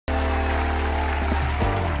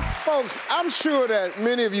folks, I'm sure that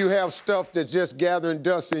many of you have stuff that's just gathering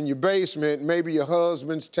dust in your basement. Maybe your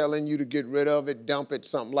husband's telling you to get rid of it, dump it,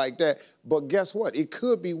 something like that. But guess what? It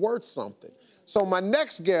could be worth something. So my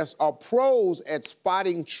next guests are pros at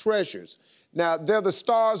spotting treasures. Now, they're the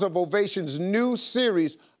stars of Ovation's new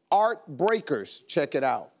series, Art Breakers. Check it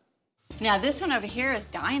out. Now, this one over here is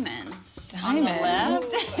diamonds. Diamonds? On the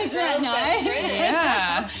left. Is that nice?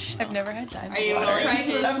 Yeah. I've never had diamonds. Are you willing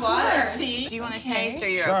to Of course. Do you want to taste or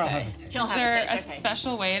you're Sure, okay? He'll Is have there to taste, a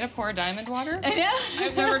special way to pour diamond water? I know.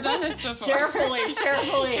 I've never done this before. Carefully,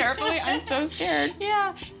 carefully. Carefully? I'm so scared.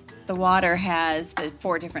 Yeah. The water has the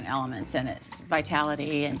 4 different elements in it: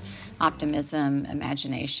 vitality and optimism,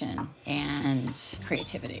 imagination, and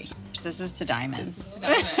creativity. So this is to diamonds.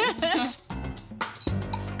 Diamonds.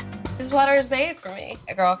 This water is made for me.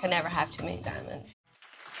 A girl can never have too many diamonds.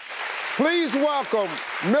 Please welcome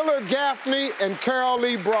Miller Gaffney and Carol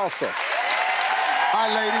Lee Brosseau. Hi,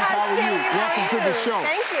 ladies. How are you? Welcome to the show.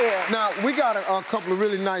 Thank you. Now, we got a couple of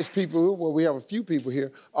really nice people, well, we have a few people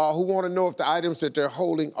here, who want to know if the items that they're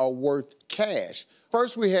holding are worth cash.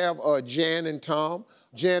 First, we have Jan and Tom.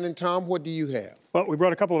 Jan and Tom, what do you have? Well, we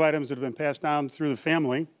brought a couple of items that have been passed down through the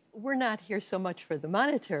family. We're not here so much for the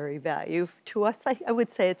monetary value. To us, I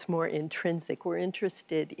would say it's more intrinsic. We're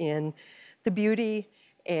interested in the beauty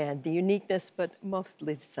and the uniqueness, but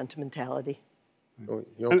mostly the sentimentality. Oh,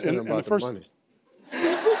 you don't care about the money.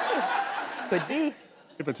 Could be.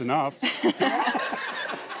 If it's enough.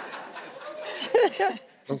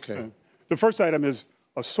 Okay. The first item is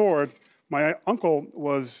a sword. My uncle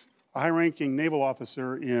was a high-ranking naval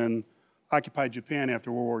officer in occupied Japan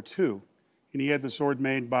after World War II. And he had the sword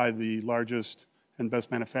made by the largest and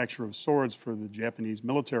best manufacturer of swords for the Japanese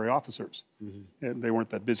military officers. And they weren't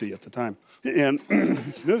that busy at the time. And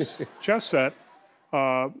this chess set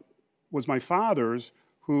was my father's,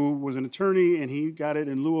 who was an attorney, and he got it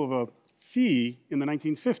in lieu of a fee in the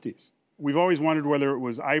 1950s. We've always wondered whether it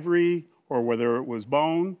was ivory or whether it was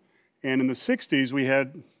bone. And in the 60s, we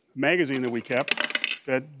had a magazine that we kept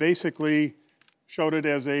that basically showed it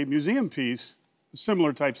as a museum piece, a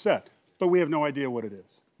similar type set. But we have no idea what it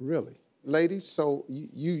is. Really? Ladies, so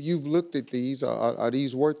you've looked at these. Are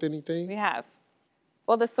these worth anything? We have.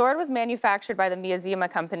 Well, the sword was manufactured by the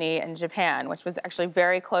Miyazima Company in Japan, which was actually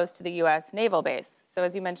very close to the U.S. naval base. So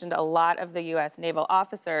as you mentioned, a lot of the U.S. naval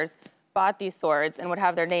officers bought these swords and would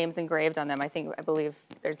have their names engraved on them. I believe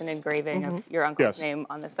there's an engraving of your uncle's name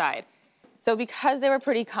on the side. So because they were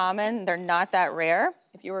pretty common, they're not that rare.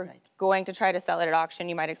 If you were going to try to sell it at auction,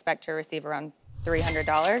 you might expect to receive around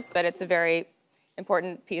 $300, but it's a very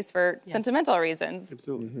important piece for sentimental reasons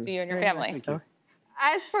to you and your family. Thank you.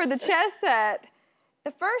 As for the chess set, the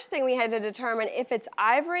first thing we had to determine if it's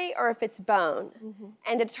ivory or if it's bone,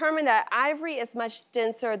 and determine that ivory is much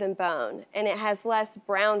denser than bone, and it has less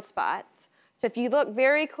brown spots. So if you look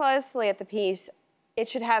very closely at the piece, it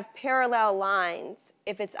should have parallel lines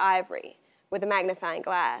if it's ivory with a magnifying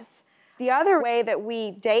glass. The other way that we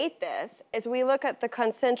date this is we look at the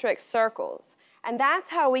concentric circles, and that's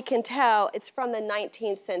how we can tell it's from the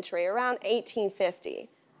 19th century, around 1850.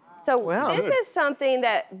 So this is something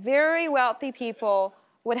that very wealthy people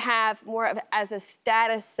would have more of as a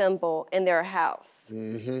status symbol in their house.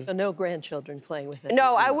 So no grandchildren playing with it.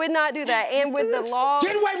 No, I would not do that. And with the law...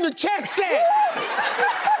 Get away from the chess set!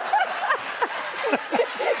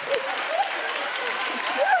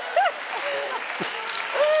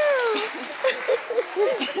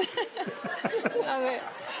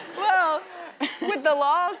 Well, with the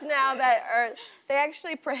laws now they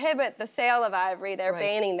actually prohibit the sale of ivory, they're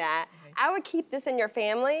banning that. I would keep this in your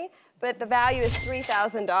family, but the value is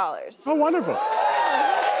 $3,000. Oh, wonderful. $1,000.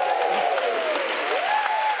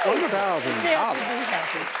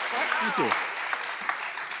 Thank you.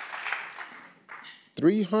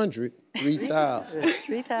 300, 3,000.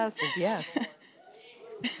 3,000, yes.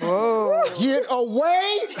 Whoa. Get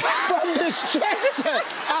away from this chess set.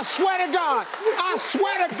 I swear to God. I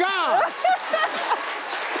swear to God.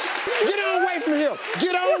 Get on away from here.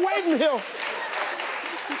 Get on away from here.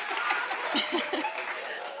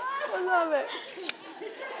 I love it.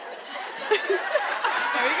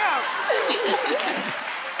 There you go.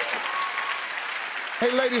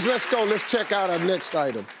 Hey, ladies, let's go. Let's check out our next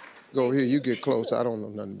item. Go here. You get close. I don't know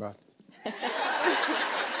nothing about it.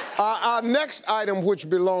 Our next item, which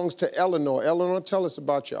belongs to Eleanor. Eleanor, tell us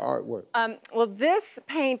about your artwork. Well, this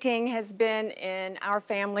painting has been in our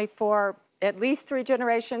family for at least 3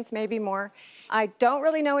 generations, maybe more. I don't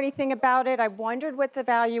really know anything about it. I wondered what the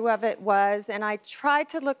value of it was, and I tried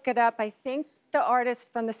to look it up. I think the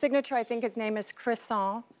artist from the signature, I think his name is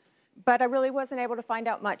Crisson, but I really wasn't able to find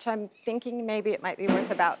out much. I'm thinking maybe it might be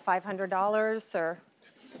worth about $500 or...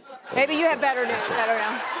 Maybe you have better news. I don't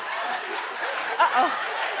know. Uh-oh.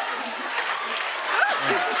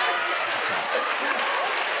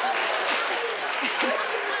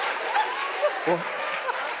 Well,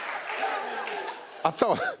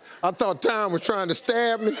 I thought time was trying to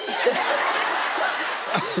stab me.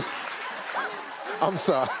 I'm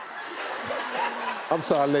sorry. I'm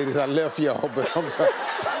sorry, ladies, I left y'all, but I'm sorry.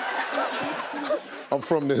 I'm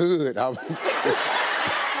from the hood. I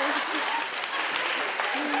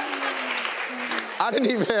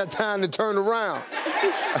didn't even have time to turn around.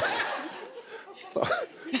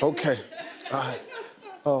 Okay. All right.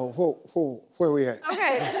 Where we at?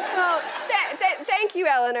 Okay, well, thank you,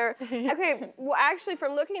 Eleanor. Okay, well, actually,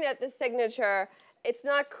 from looking at the signature, it's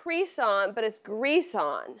not Grisson, but it's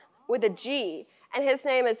Grisson with a G. And his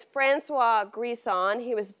name is Francois Grisson.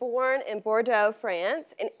 He was born in Bordeaux,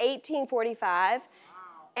 France in 1845.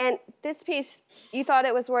 And this piece, you thought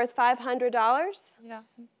it was worth $500? Yeah.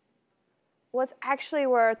 Well, it's actually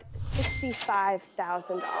worth $65,000.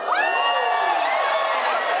 Oh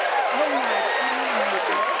my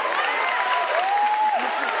God.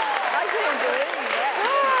 I can't believe that.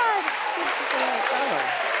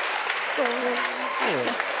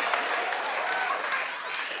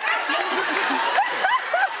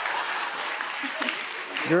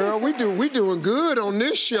 Girl, we doing good on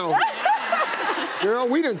this show. Girl,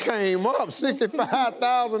 we done came up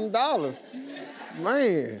 $65,000.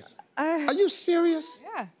 Man, are you serious?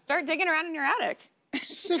 Yeah, start digging around in your attic.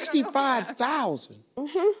 65,000.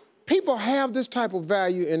 Mm-hmm. People have this type of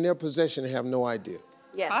value in their possession and have no idea.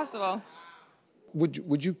 Yes. Possible.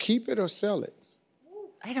 Would you keep it or sell it?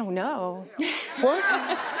 I don't know. What?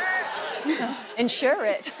 Insure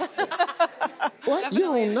it. What?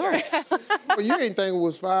 Definitely You don't know. Well, you ain't think it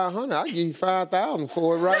was 500. I'll give you 5,000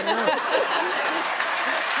 for it right now.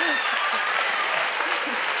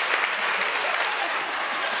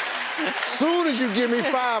 Soon as you give me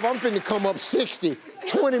 5, I'm finna come up 60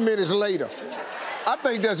 20 minutes later. I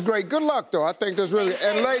think that's great. Good luck, though. I think that's really...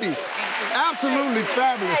 And ladies, absolutely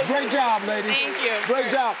fabulous. Great job, ladies. Thank you.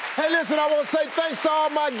 Great job. Hey, listen, I want to say thanks to all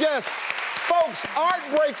my guests. Folks, Art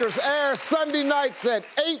Breakers airs Sunday nights at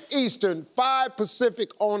 8 Eastern, 5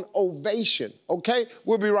 Pacific on Ovation, okay?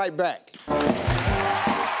 We'll be right back.